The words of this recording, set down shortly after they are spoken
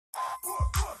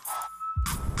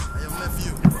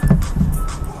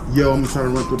Yo, I'm gonna try to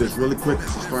run through this really quick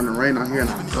because it's starting to rain out here and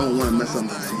I don't want to mess up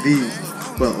my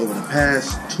CDs. But over the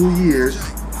past 2 years,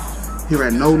 here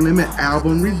at No Limit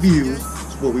Album Reviews,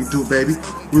 that's what we do, baby.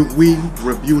 We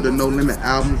review the No Limit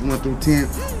albums 1 through 10.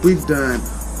 We've done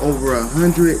over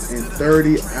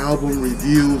 130 album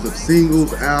reviews of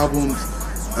singles, albums,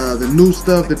 the new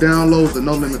stuff, the downloads, the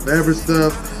No Limit Forever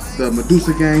stuff, the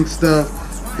Medusa Gang stuff,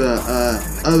 the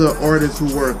other artists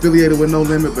who were affiliated with No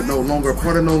Limit but no longer a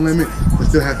part of No Limit but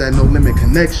still have that No Limit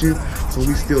connection. So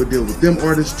we still deal with them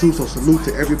artists too. So salute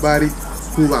to everybody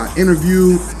who I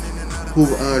interviewed, who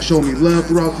showed me love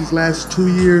throughout these last 2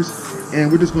 years.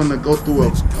 And we're just gonna go through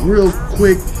a real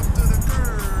quick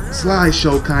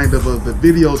slideshow kind of the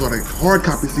videos or the hard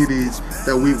copy CDs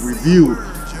that we've reviewed.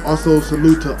 Also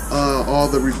salute to all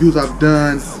the reviews I've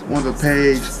done on the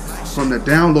page from the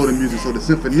downloaded music, so the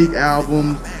Symphonique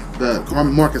album, the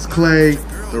Marcus Clay,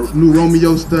 the new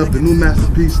Romeo stuff, the new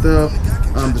Masterpiece stuff,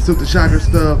 the Silkk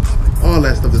stuff, all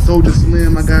that stuff. The Soldier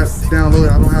Slim I got downloaded.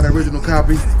 I don't have the original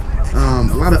copy.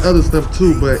 A lot of other stuff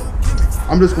too, but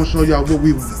I'm just gonna show y'all what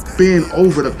we've been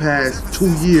over the past 2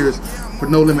 years for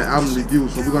No Limit album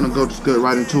reviews. So we're gonna go just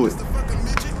right into it.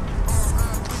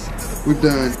 We've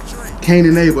done Cain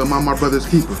and Abel, My Brother's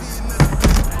Keeper.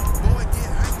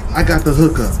 I Got the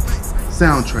Hookup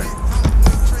soundtrack.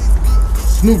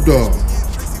 Snoop Dogg,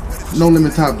 No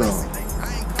Limit Top Dog.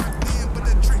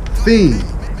 Theme,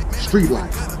 Street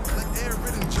Life.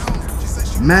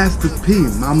 Master P,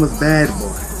 Mama's Bad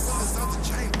Boy.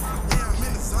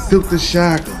 Silkk the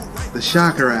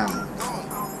Shocker album.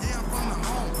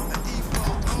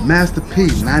 Master P,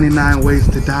 99 Ways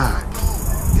to Die.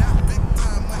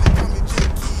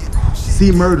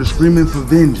 C Murder, Screaming for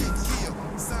Vengeance.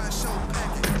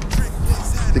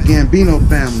 The Gambino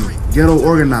Family, Ghetto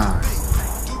Organized.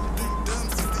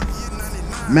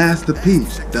 Master P,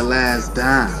 The Last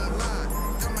Dime.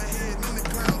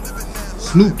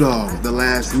 Snoop Dogg, The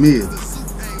Last Meal.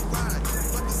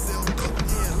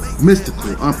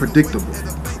 Mystical, Unpredictable.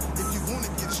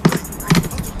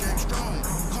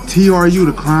 TRU,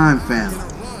 The Crime Family.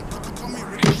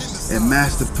 And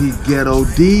Master P, Ghetto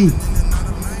D.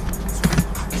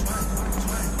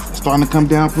 Starting to come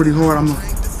down pretty hard. I'm gonna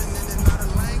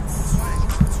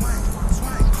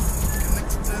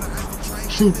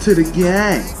True to the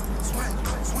Gang.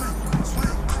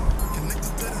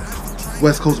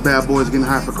 West Coast Bad Boys Getting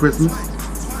High for Christmas.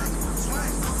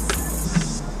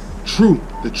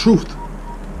 The Truth.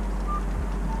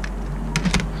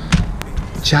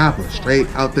 Chopper, straight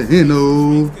out the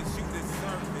Inno.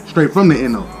 Straight from the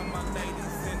Inno.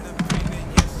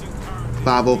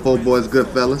 504 Boys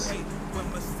Goodfellas.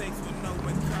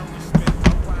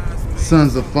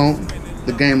 Sons of Funk,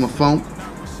 The Game of Funk.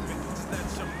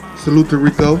 Salute to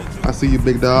Rico, I see you,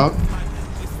 big dog.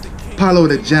 Paulo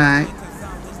the Giant.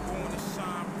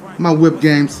 My whip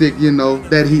game sick, you know,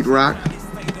 that heat rock.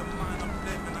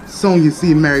 Sonya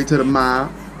C, Married to the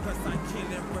Mob.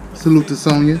 Salute to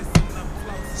Sonya.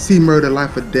 C Murder,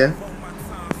 Life or Death.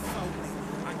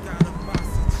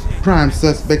 Prime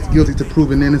Suspects, Guilty to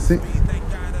Proven Innocent.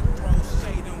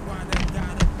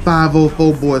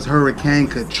 504 Boys, Hurricane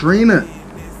Katrina.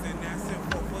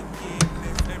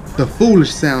 The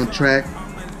Foolish soundtrack.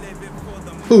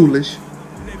 Foolish.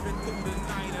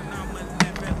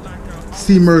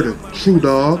 C Murder, True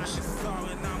Dogs.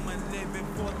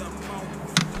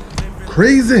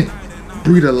 Crazy,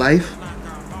 Breed of Life.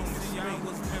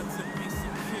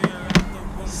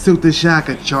 Silkk the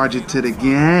Shocker, Charge It to the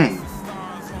Gang.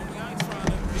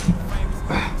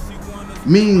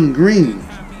 Mean Green,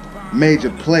 Major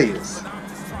Players.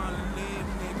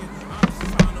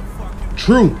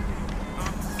 True.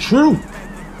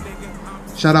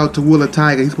 Shout out to Willa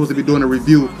Tiger. He's supposed to be doing a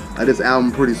review of this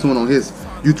album pretty soon on his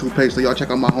YouTube page, so y'all check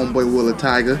out my homeboy Willa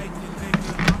Tiger,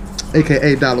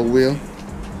 aka Dollar Will.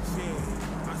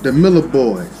 The Miller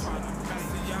Boys,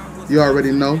 you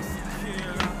already know,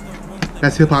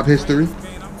 that's hip hop history.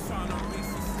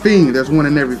 Fiend, there's one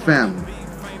in every family.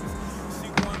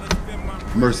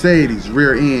 Mercedes,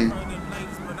 Rear End.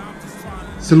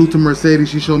 Salute to Mercedes,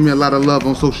 she showed me a lot of love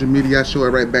on social media. I show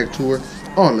it right back to her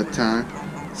all the time.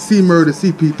 C Murder,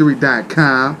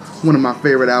 CP3.com, one of my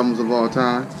favorite albums of all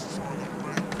time.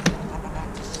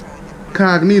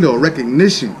 Cognito,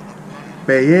 Recognition,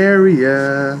 Bay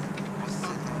Area.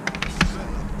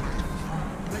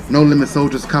 No Limit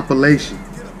Soldiers compilation.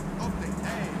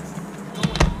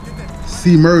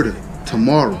 C Murder,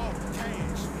 Tomorrow.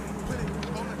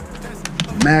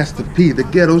 Master P, The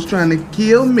Ghetto's Trying to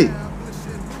Kill Me.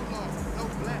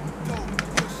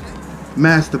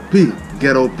 Master P,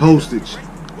 Ghetto Postage.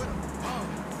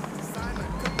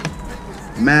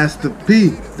 Master P,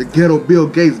 the ghetto Bill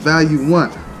Gates, Value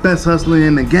 1, best hustler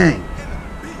in the game.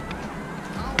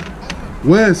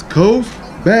 West Coast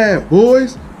Bad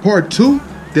Boys, Part 2,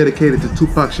 dedicated to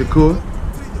Tupac Shakur.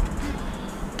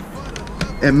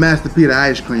 And Master P, the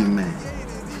Ice Cream Man.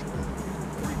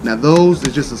 Now those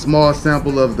is just a small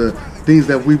sample of the things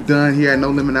that we've done here at No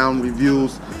Limit Album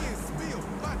Reviews.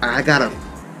 I got a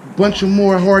bunch of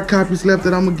more hard copies left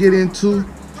that I'm gonna get into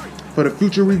for the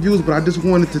future reviews, but I just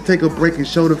wanted to take a break and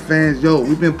show the fans, yo,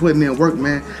 we've been putting in work,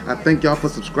 man. I thank y'all for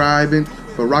subscribing,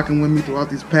 for rocking with me throughout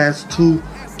these past two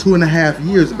and a half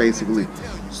years, basically.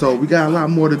 So we got a lot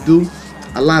more to do.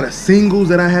 A lot of singles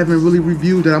that I haven't really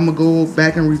reviewed that I'm gonna go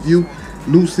back and review.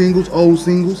 New singles, old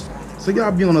singles. So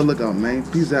y'all be on the lookout, man.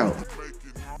 Peace out.